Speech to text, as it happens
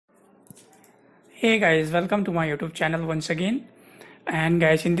Hey guys, welcome to my YouTube channel once again. And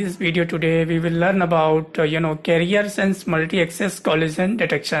guys, in this video today we will learn about carrier sense multi-access collision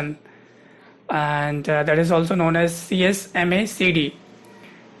detection, and that is also known as CSMA CD.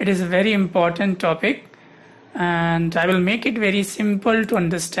 It is a very important topic and I will make it very simple to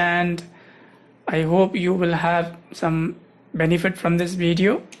understand. I hope you will have some benefit from this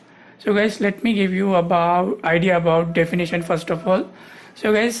video. So guys, let me give you idea about definition first of all.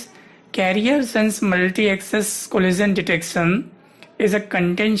 So guys, carrier sense multi-access collision detection is a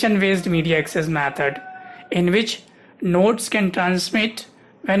contention-based media access method in which nodes can transmit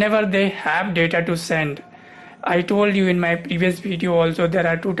whenever they have data to send. I told you in my previous video also there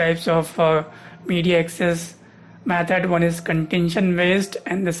are two types of media access method. One is contention-based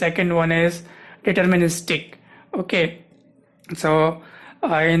and the second one is deterministic. Okay, so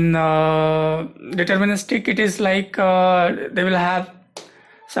in deterministic it is like they will have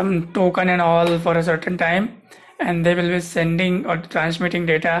some token and all for a certain time, and they will be sending or transmitting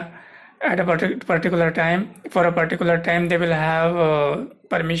data at a particular time. For a particular time they will have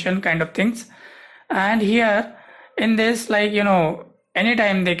permission kind of things. And here in this, like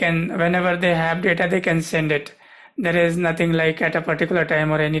anytime they can, whenever they have data they can send it. There is nothing like at a particular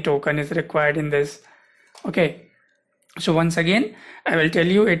time or any token is required in this. Okay, so once again I will tell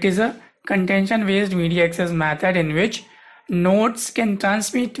you, it is a contention based media access method in which nodes can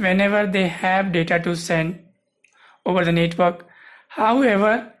transmit whenever they have data to send over the network.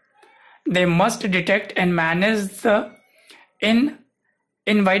 However, they must detect and manage the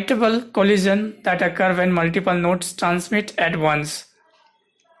inevitable collision that occur when multiple nodes transmit at once.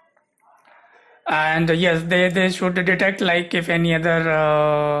 And yes, they should detect, like if any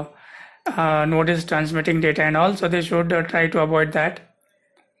other node is transmitting data and all, so they should try to avoid that.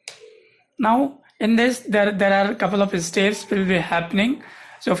 Now in this there are a couple of steps will be happening.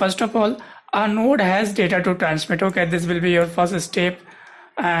 So first of all, a node has data to transmit. Okay, this will be your first step,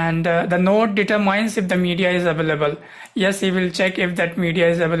 and the node determines if the media is available. Yes, he will check if that media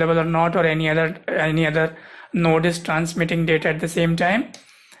is available or not, or any other node is transmitting data at the same time.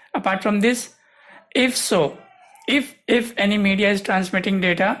 Apart from this, if so, if any media is transmitting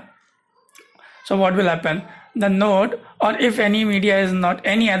data, so what will happen? The node, or if any media is not,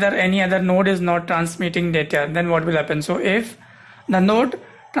 any other node is not transmitting data, then what will happen? So if the node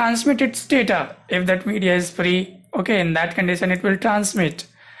transmits its data, if that media is free, okay, in that condition it will transmit.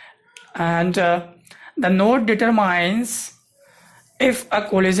 And the node determines if a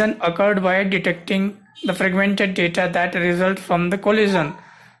collision occurred by detecting the fragmented data that result from the collision.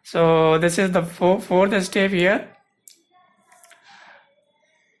 So this is the fourth step here.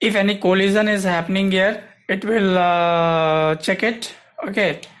 If any collision is happening here, it will check it.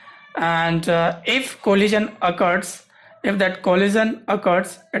 Okay, and if collision occurs, if that collision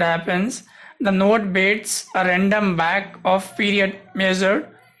occurs, it happens, the node waits a random back of period measured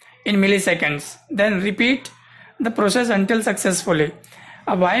in milliseconds, then repeat the process until successfully.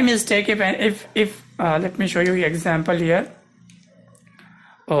 By mistake, if let me show you an example here.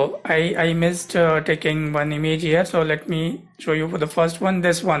 Oh, I missed taking one image here, so let me show you for the first one,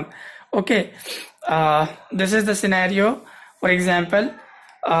 this one. Okay, this is the scenario. For example,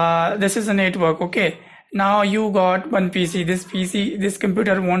 this is a network. Okay, now you got one PC. This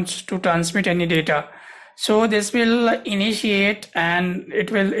computer wants to transmit any data, so this will initiate and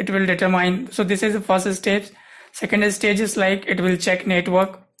it will determine. So this is the first step. Second stage is like it will check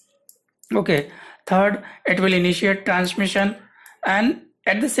network. Okay, third, it will initiate transmission, and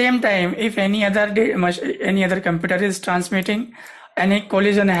at the same time, if any other computer is transmitting, any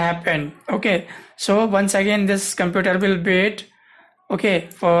collision happened. Okay, so once again this computer will wait, okay,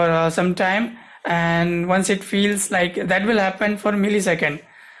 for some time, and once it feels like that will happen for millisecond,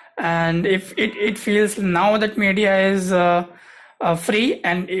 and if it feels now that media is free,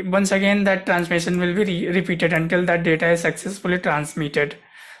 and once again that transmission will be repeated until that data is successfully transmitted.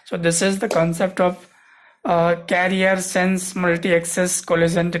 So this is the concept of carrier sense multi-access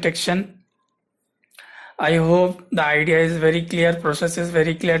collision detection. I hope the idea is very clear, process is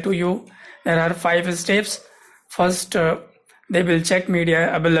very clear to you. There are 5 steps. First, they will check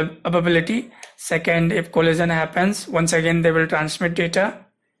media availability. Second, if collision happens, once again they will transmit data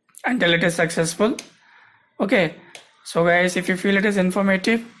until it is successful. Okay, so guys, if you feel it is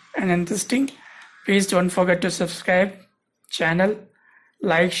informative and interesting, please don't forget to subscribe channel,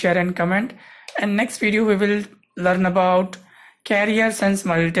 like, share and comment. And next video we will learn about carrier sense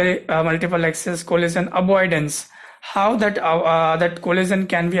multiple access collision avoidance, how that collision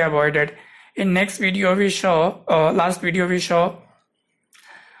can be avoided. In next video we show, last video we show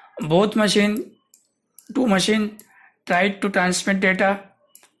two machine tried to transmit data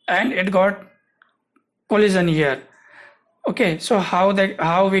and it got collision here. Okay, so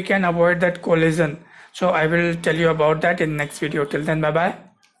how we can avoid that collision, so I will tell you about that in next video. Till then, bye bye.